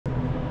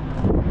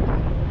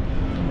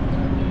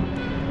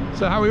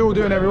So how are we all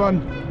doing,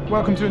 everyone?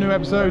 Welcome to a new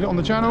episode on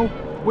the channel.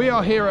 We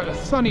are here at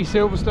sunny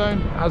Silverstone,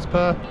 as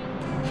per,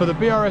 for the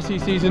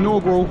Brscc's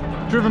inaugural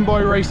Driven by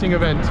Racing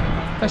event.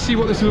 Let's see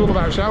what this is all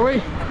about, shall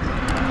we?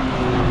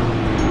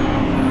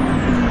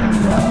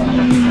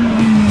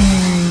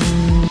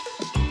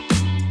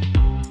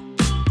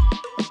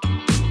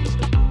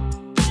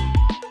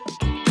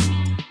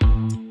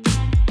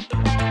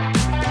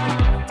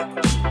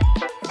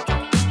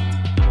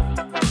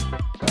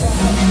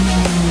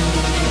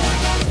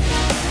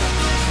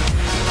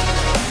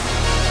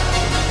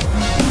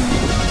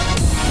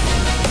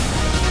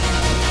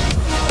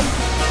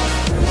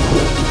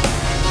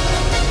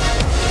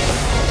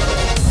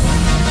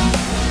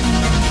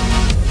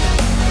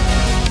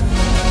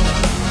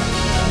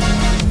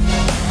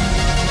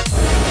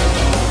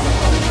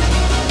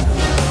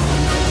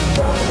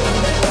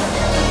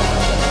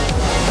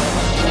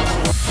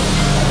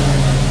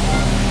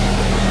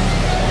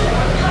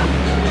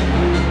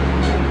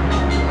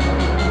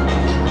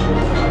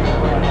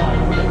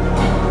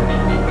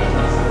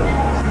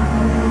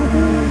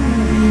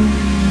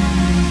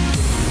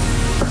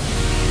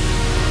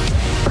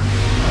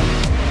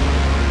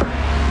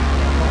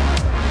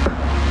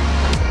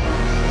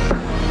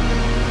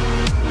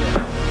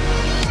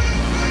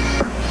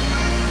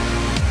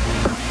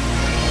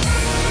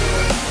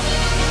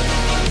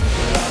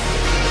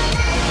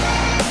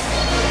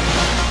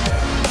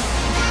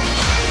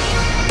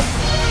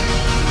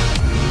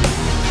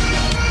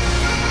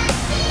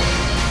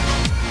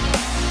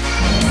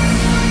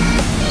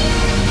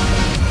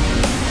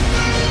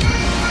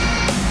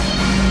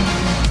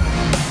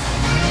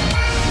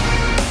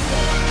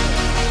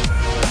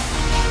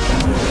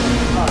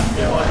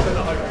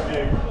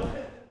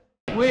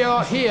 We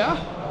are here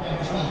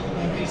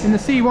in the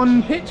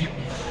C1 pit. Look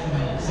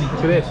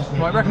at this.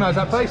 Might recognise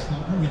that place.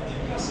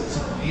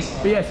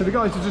 But yeah, so the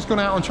guys have just gone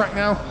out on track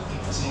now.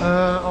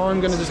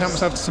 I'm going to just help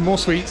myself to some more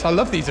sweets. I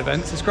love these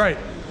events, it's great.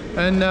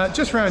 And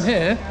just around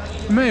here,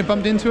 I may have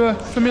bumped into a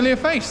familiar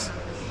face.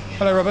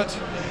 Hello, Robert.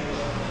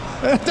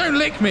 Don't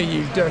lick me,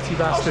 you dirty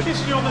bastard. I was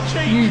kissing you on the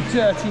cheek. You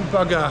dirty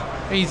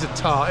bugger. He's a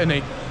tart, isn't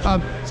he?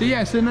 So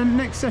yeah, so the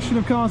next session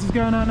of cars is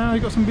going out now.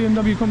 We've got some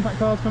BMW compact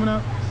cars coming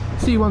out.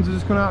 C1s have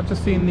just gone out.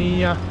 Just seen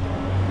the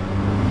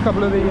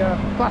couple of the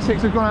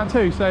classics have gone out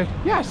too. So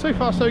yeah, so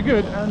far so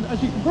good. And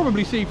as you can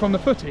probably see from the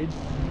footage,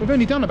 we've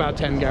only done about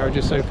 10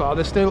 garages so far.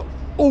 There's still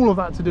all of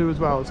that to do as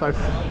well. So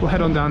we'll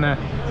head on down there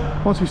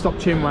once we stop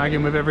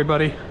chin-wagging with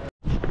everybody.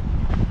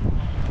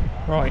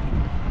 Right,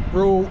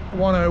 rule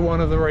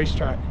 101 of the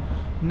racetrack.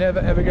 Never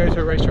ever go to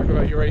a racetrack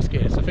without your race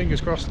gear. So fingers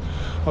crossed,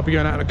 I'll be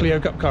going out in a Clio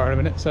Cup car in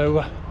a minute.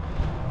 So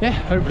yeah,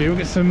 hopefully we'll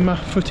get some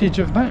footage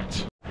of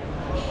that.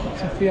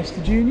 Some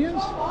Fiesta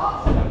Juniors.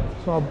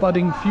 So our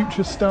budding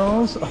future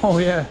stars. Oh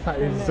yeah, that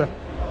is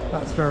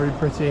that's very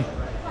pretty.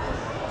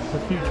 The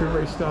future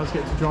race stars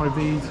get to drive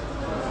these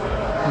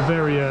at a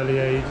very early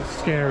age. It's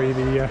scary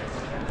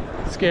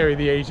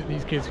the age that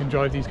these kids can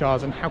drive these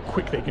cars and how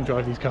quick they can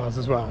drive these cars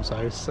as well. So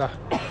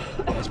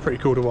it's pretty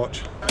cool to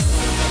watch.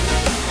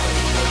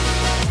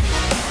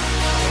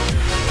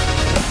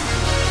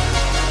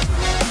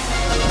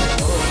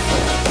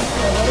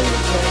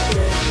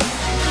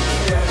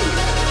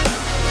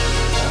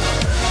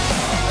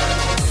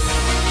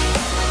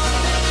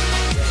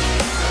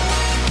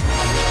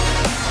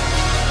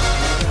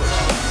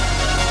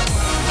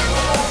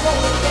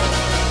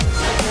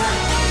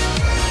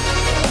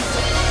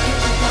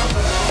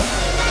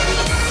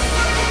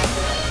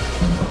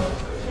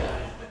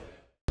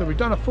 So we've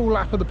done a full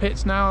lap of the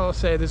pits now. I'll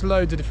say there's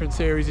loads of different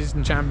series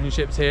and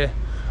championships here.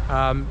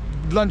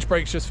 Lunch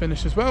break's just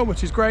finished as well,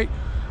 which is great.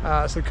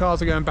 So the cars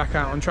are going back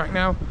out on track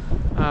now.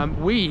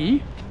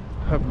 We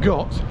have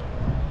got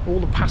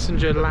all the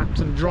passenger laps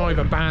and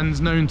driver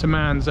bands known to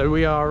man. So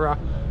we are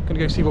going to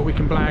go see what we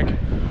can blag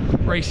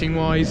racing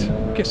wise,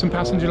 get some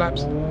passenger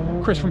laps.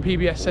 Chris from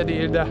PBS said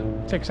he'd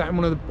take us out in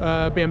one of the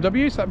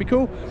BMWs, so that'd be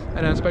cool.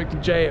 And I spoke to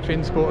Jay at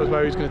FinSport as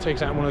well, who's going to take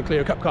us out in one of the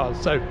Clio Cup cars.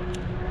 So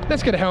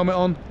let's get a helmet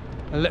on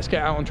and let's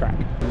get out on track.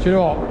 Do you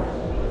know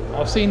what?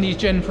 I've seen these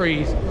Gen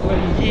 3s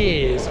for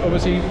years.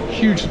 Obviously,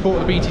 huge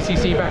support of the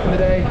BTCC back in the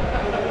day.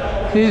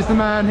 Here's the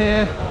man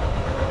here.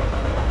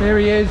 Here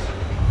he is.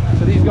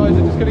 So these guys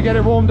are just going to get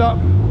it warmed up,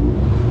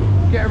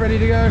 get it ready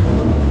to go.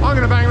 I'm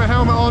going to bang the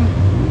helmet on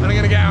and I'm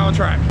going to get out on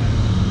track.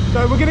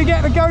 So we're going to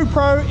get the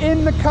GoPro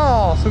in the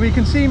car so we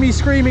can see me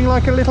screaming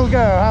like a little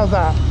girl. How's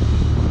that?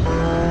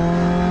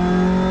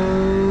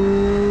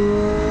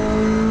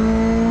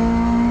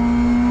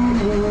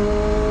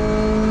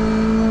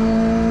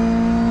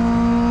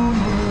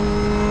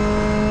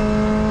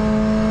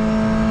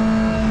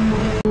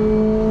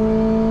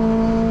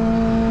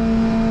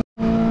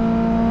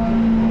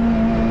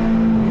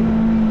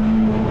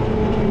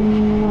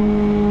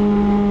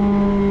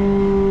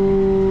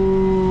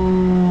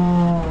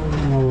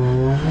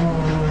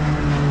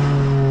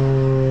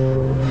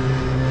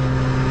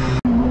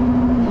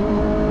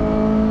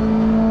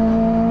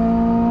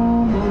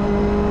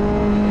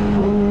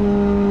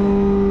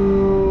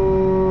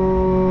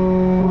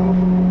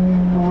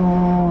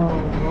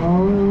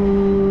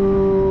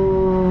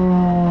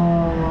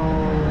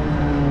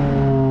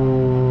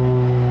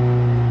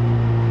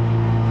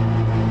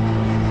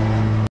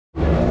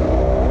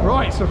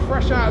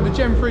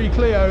 Gen 3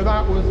 Clio.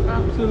 That was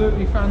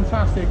absolutely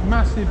fantastic.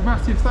 Massive,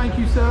 massive thank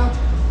you, sir.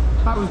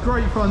 That was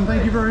great fun.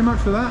 Thank you very much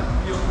for that.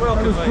 You're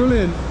welcome, That was mate.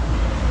 brilliant.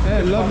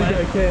 Yeah, lovely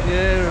bit of kit.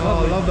 Yeah,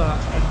 oh, I love that.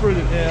 That's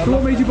brilliant. Yeah, So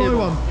what made you buy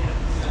one?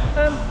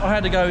 I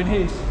had to go in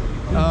his.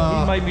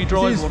 He made me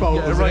drive his one fault,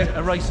 and was get it?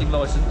 a racing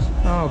license.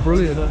 Oh,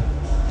 brilliant.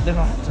 Then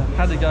I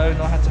had to go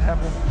and I had to have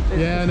one.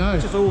 Yeah, no.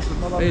 It's just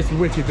awesome. I love It's it. a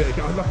wicked bit.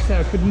 Like I say,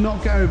 I could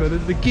not get over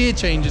the gear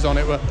changes on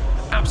it were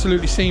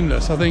absolutely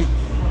seamless. I think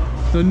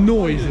the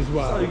noise as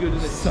well. So good,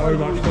 isn't it? So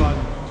much fun.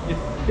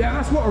 Yeah,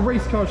 that's what a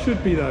race car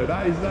should be, though.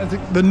 That's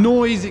the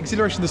noise, the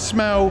exhilaration, the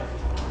smell.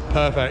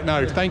 Perfect.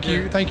 No, thank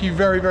you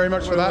very, very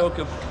much for that. You're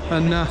welcome.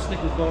 And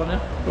Snickers bar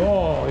now.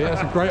 oh, yeah,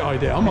 that's a great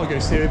idea. I might go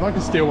see if I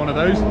can steal one of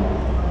those.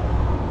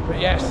 But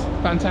yes,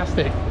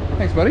 fantastic.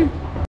 Thanks, buddy.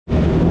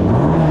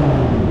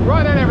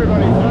 Right then,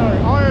 everybody.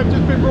 So I have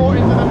just been brought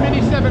into the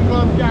Mini 7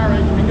 Club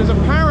garage because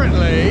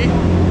apparently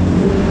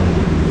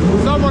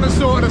someone has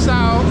sorted us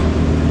out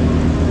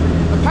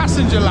a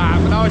passenger lap.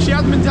 Now, she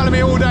hasn't been telling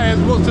me all day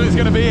what it's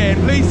going to be in.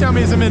 Please tell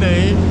me it's a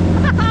Mini.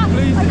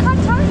 Please. I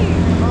can't tell you.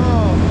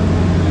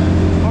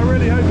 Oh, I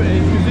really hope it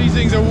is because these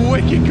things are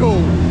wicked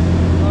cool.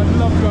 I'd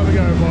love to have a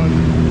go at one.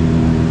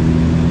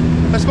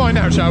 Let's find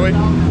out, shall we?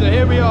 So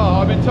here we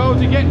are. I've been told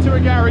to get to a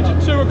garage at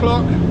 2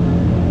 o'clock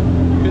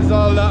because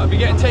I'll be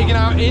getting taken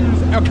out in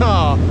a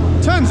car.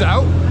 Turns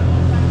out,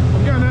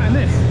 I'm going out in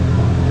this.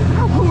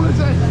 How cool is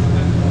this?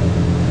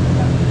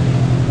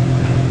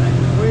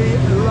 We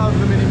love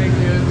the Mini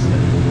Miglias.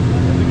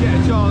 And to get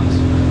a chance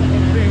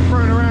of being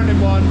thrown around in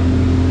one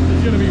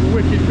is going to be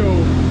wicked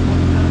cool.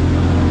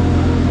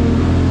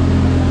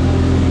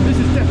 This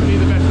is definitely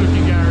the best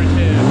looking garage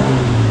here.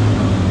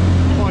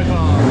 By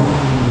far.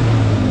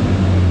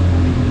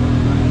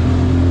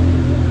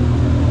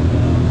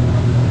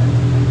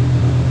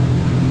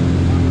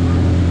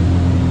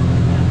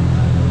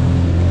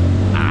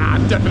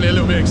 I'm definitely a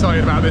little bit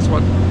excited about this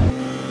one.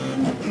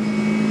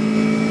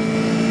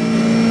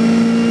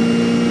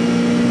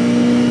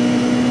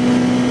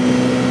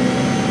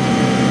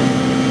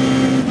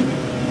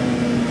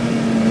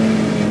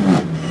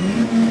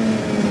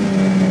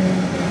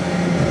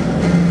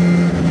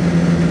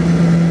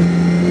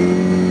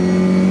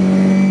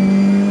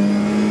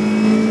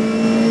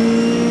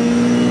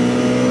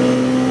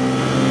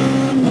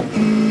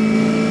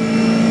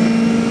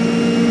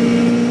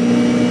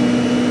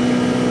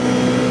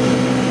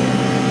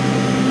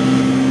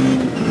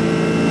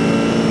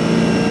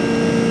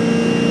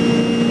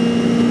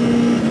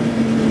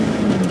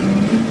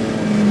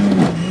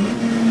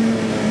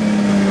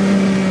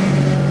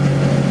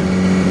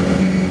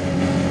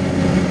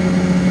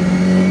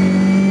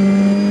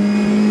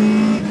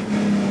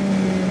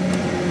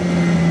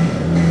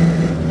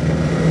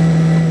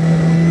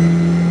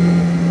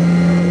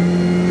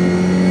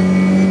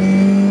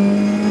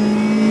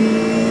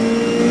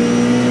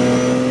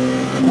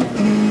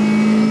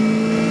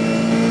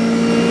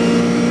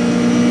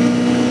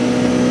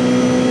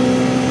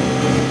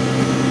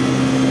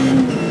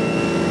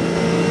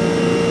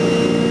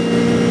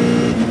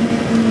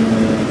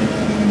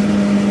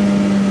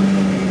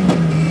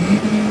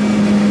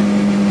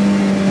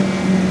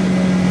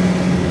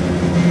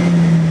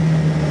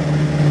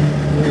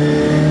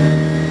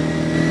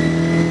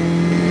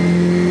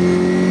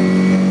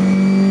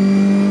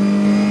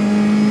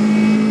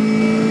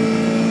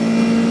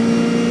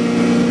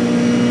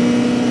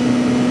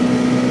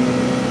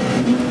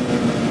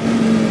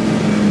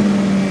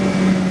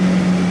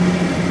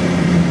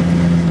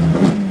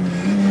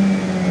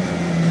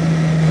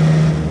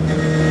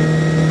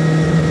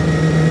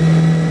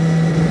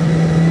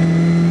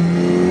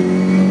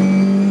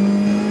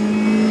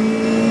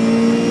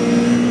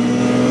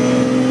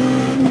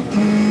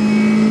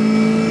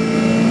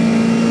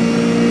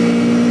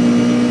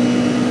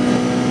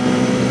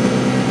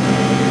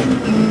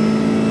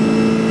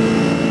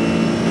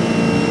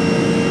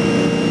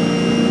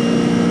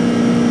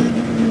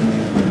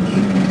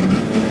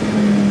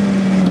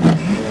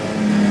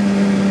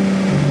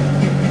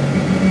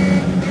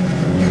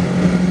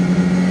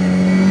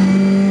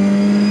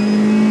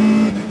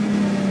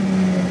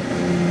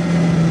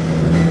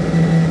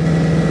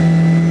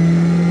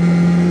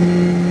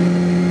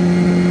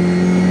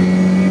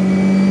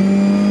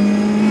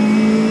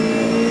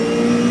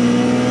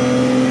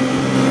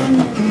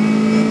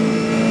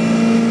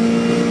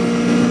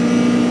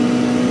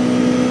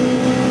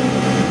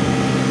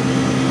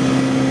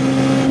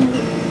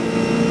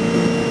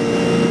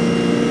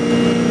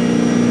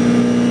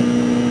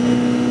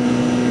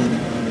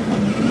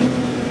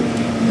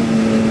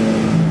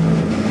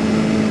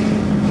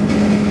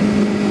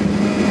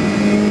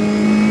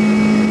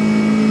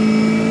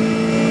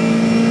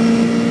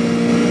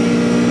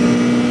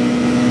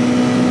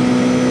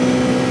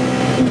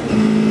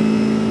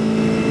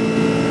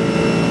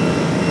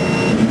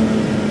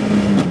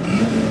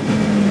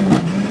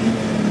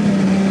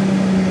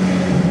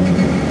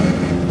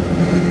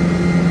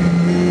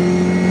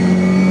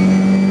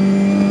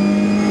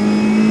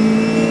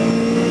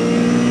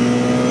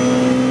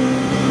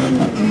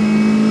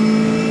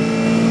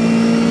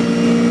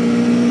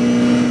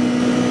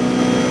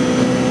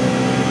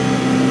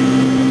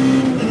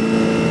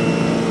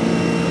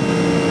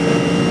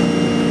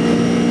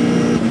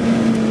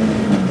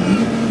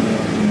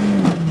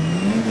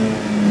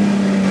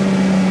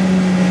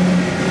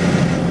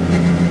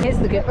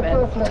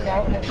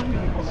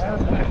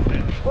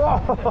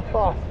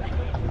 Oh,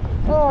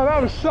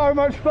 that was so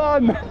much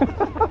fun. That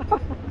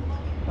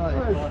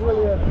is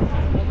brilliant.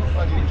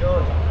 Glad you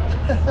enjoyed.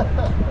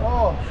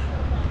 Oh,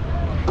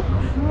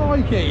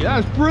 crikey, that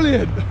was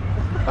brilliant.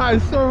 That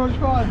is so much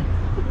fun.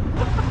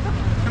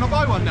 Can I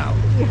buy one now?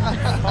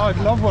 I'd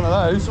love one of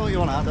those. Sort you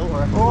one out, don't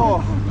worry.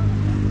 Oh,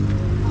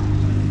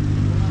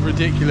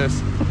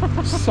 ridiculous.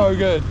 So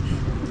good.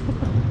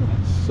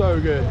 So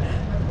good.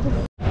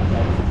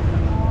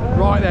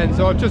 Right then,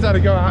 so I've just had to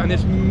go out in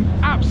this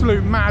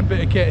absolute mad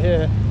bit of kit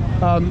here.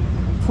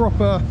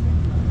 Proper,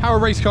 how a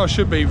race car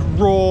should be.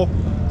 Raw,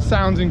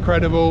 sounds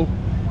incredible.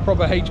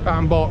 Proper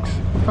H-band box.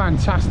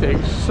 Fantastic,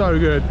 so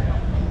good.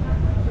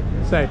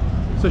 So,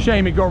 it's a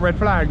shame it got a red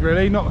flag,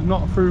 really.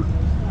 Not through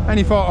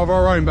any fault of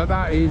our own, but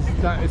that is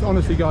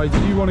honestly, guys,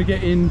 if you want to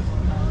get in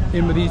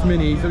with these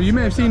minis, so you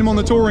may have seen them on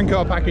the touring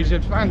car package.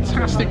 It's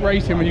fantastic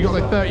racing when you've got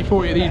like 30,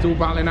 40 of these all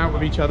battling out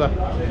with each other.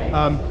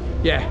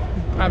 Yeah,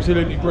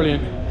 absolutely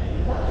brilliant.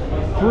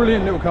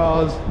 Brilliant little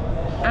cars.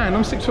 And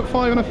I'm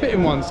 6'5" and I fit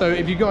in one, so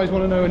if you guys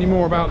want to know any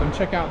more about them,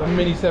 check out the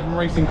Mini 7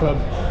 Racing Club,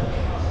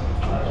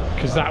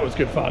 because that was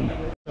good fun.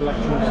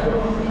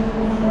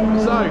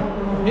 So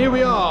here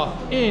we are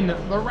in the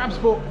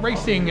Brscc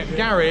Racing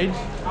Garage,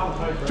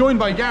 joined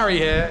by Gary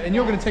here, and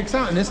you're going to take us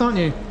out in this, aren't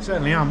you?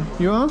 Certainly am.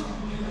 You are?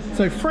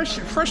 So fresh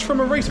from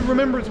a Race of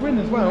Remembrance win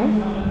as well,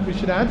 we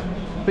should add.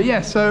 But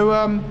yeah, so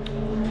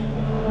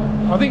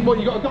I think what,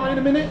 you got a guy in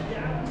a minute?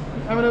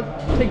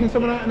 Taking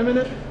someone out in a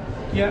minute?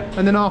 Yeah.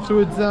 And then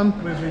afterwards, we're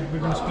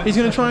gonna split. he's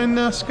going to try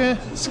and scare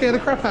the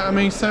crap out of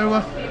me. So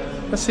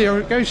let's see how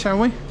it goes, shall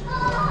we?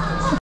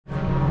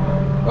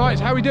 Right,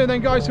 so how we doing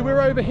then, guys? So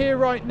we're over here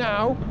right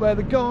now, where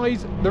the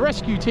guys, the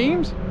rescue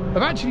teams,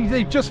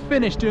 they've just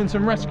finished doing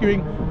some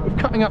rescuing of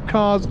cutting up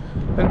cars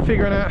and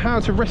figuring out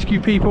how to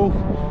rescue people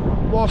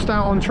whilst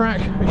out on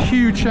track. A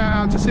huge shout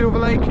out to Silver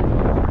Lake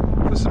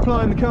for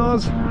supplying the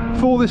cars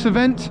for this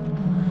event.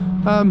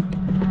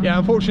 Yeah,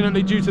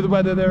 unfortunately, due to the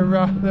weather, they're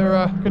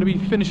going to be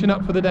finishing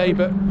up for the day,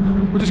 but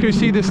we'll just go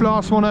see this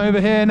last one over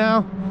here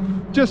now.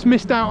 Just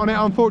missed out on it,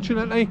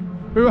 unfortunately.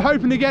 We were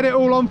hoping to get it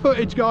all on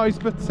footage, guys,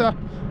 but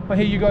I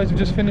hear you guys have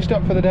just finished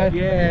up for the day.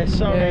 Yeah,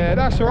 sorry. Yeah,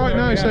 that's all right.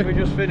 No, yeah, so we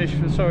just finished.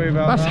 Sorry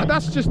about that.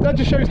 that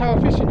just shows how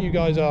efficient you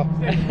guys are.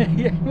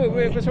 Yeah,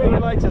 that's what we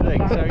like to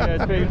think. So yeah,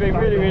 it's been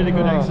really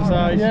good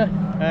exercise. Yeah.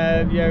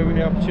 Yeah, we had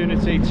the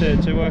opportunity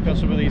to work on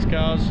some of these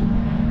cars.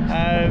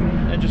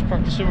 And just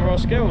practice some of our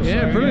skills.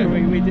 Yeah, so,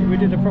 brilliant. Yeah, we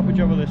did a proper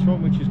job of this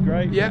one, which is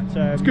great. Yeah, but,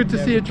 it's good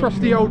to see a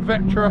trusty old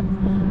Vectra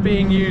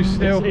being used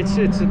still. It's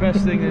the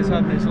best thing it's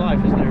had in its life,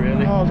 isn't it?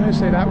 Really. Oh, don't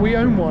say that. We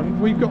own one.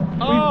 We've got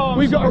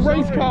we've got a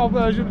race car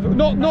version.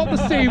 Not the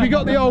C. We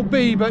got the old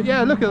B. But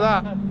yeah, look at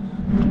that.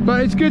 But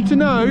it's good to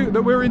know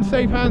that we're in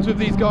safe hands with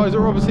these guys.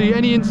 Or obviously,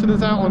 any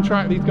incidents out on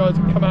track, these guys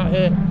can come out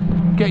here,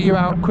 get you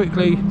out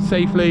quickly,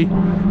 safely.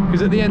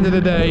 Because at the end of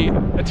the day,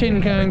 a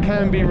tin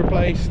can be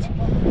replaced.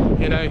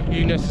 You know,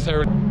 you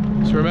necessarily.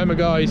 So remember,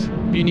 guys,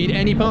 if you need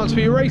any parts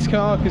for your race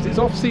car, because it's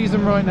off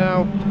season right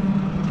now,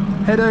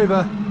 head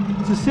over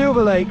to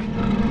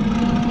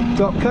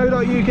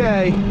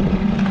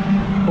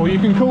silverlake.co.uk, or you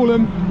can call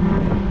them.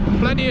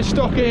 Plenty of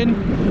stock in,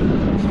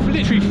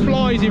 literally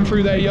flies in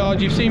through their yard.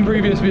 You've seen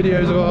previous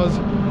videos of ours,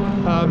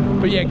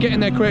 but yeah, get in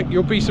there quick.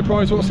 You'll be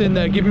surprised what's in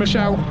there. Give them a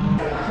shout.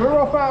 We're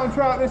off out on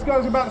track. This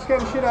guy's about to scare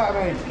the shit out of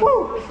me.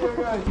 Woo! Here we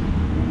go.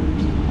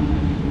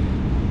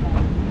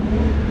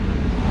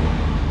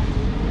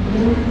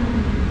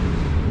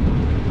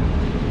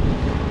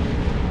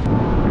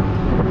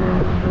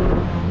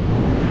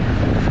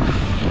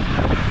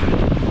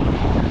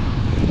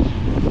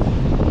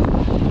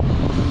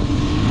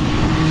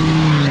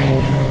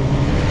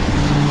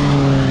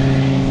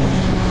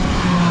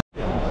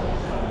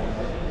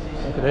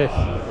 Look at this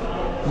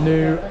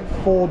new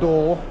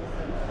 4-door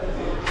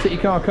City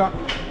Car Cup,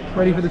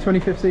 ready for the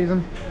 25th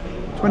season,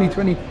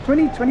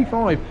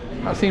 2025.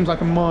 That seems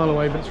like a mile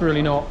away, but it's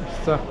really not.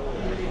 It's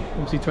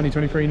obviously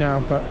 2023 now,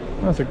 but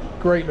that's a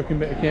great looking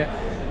bit of kit.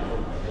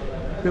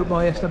 Built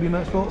by SW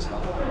Motorsports.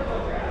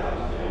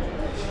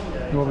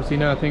 You obviously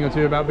know a thing or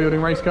two about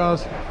building race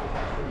cars.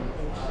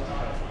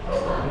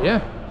 But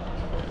yeah,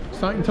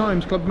 exciting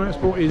times. Club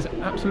Motorsport is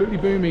absolutely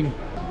booming.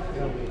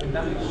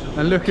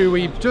 And look who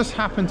we've just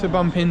happened to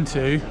bump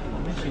into.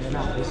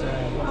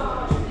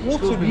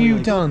 What have you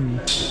done?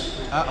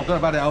 I've got a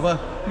bad elbow.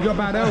 You got a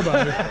bad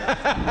elbow?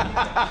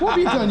 What have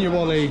you done, you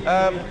Wally?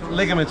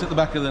 Ligament at the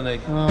back of the knee.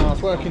 Oh,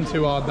 it's working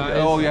too hard, that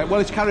is. Oh yeah, well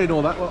it's carrying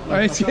all that.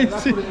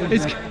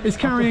 It's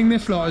carrying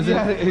this lot, is it?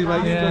 Yeah, it is,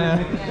 mate.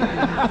 Yeah.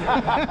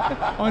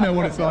 I know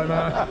what it's like,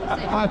 man.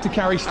 I have to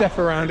carry Steph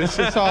around. It's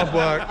hard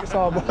work. It's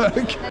hard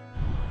work.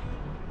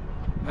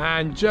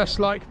 And just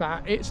like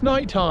that, it's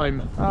night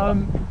time.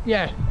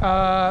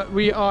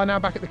 We are now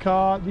back at the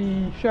car.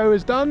 The show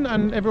is done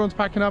and everyone's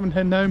packing up and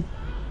heading home.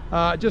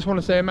 Just want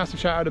to say a massive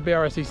shout out to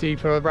Brscc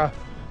for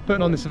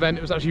putting on this event.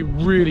 It was actually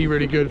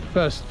really good.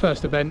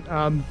 First event.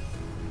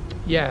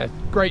 Yeah,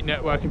 great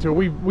networking tool.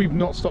 We've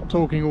not stopped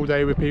talking all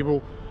day with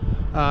people.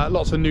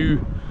 Lots of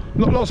new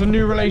lots of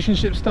new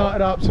relationships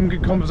started up, some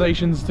good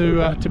conversations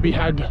to be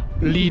had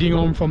leading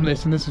on from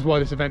this, and this is why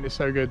this event is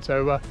so good.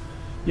 So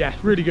yeah,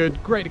 really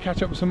good. Great to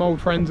catch up with some old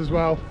friends as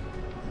well.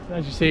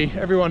 As you see,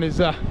 everyone is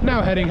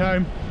now heading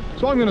home,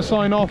 so I'm going to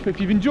sign off. If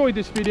you've enjoyed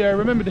this video,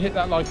 remember to hit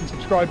that like and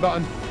subscribe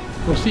button.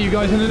 We'll see you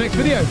guys in the next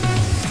video.